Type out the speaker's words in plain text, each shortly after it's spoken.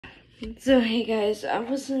So hey guys, I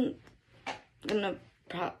wasn't gonna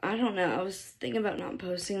I don't know, I was thinking about not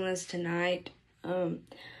posting this tonight. I'm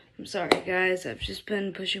sorry guys, I've just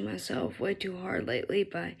been pushing myself way too hard lately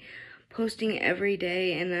by posting every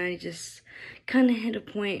day, and I just kind of hit a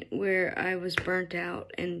point where I was burnt out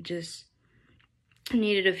and just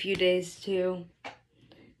needed a few days to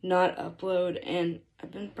not upload, and I've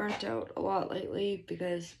been burnt out a lot lately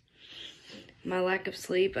because my lack of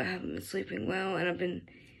sleep. I haven't been sleeping well, and I've been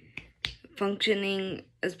functioning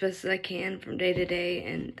as best as I can from day to day,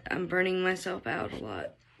 and I'm burning myself out a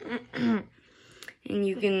lot. And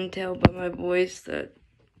you can tell by my voice that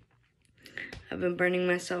I've been burning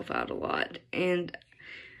myself out a lot. And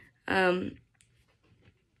I'm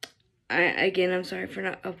sorry for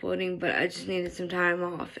not uploading, but I just needed some time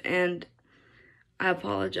off, and I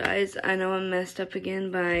apologize. I know I messed up again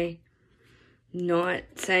by not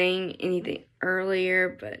saying anything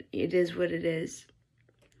earlier, but it is what it is.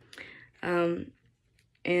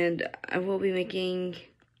 And I will be making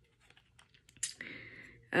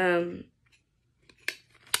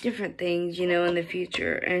different things, in the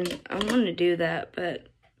future, and I want to do that, but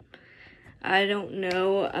I don't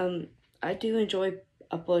know. I do enjoy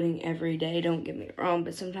uploading every day, don't get me wrong,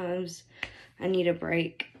 but sometimes I need a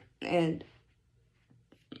break, and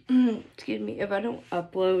excuse me, if I don't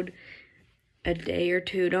upload a day or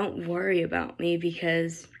two, don't worry about me,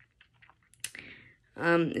 because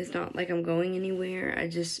it's not like I'm going anywhere. I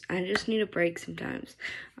just need a break sometimes.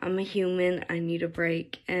 I'm a human. I need a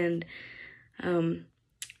break. And when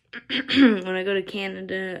I go to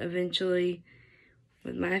Canada eventually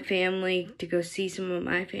with my family to go see some of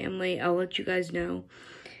my family, I'll let you guys know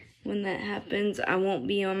when that happens. I won't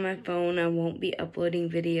be on my phone. I won't be uploading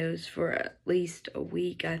videos for at least a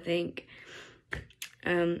week, I think.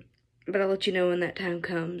 But I'll let you know when that time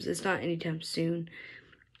comes. It's not anytime soon.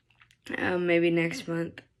 Maybe next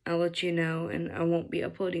month, I'll let you know, and I won't be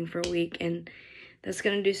uploading for a week, and that's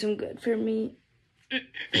gonna do some good for me,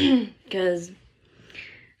 because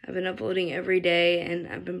I've been uploading every day, and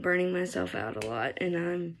I've been burning myself out a lot, and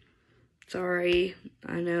I'm sorry.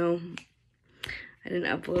 I know I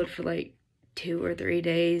didn't upload for like 2 or 3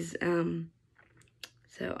 days,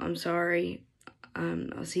 so I'm sorry.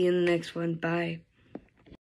 I'll see you in the next one. Bye.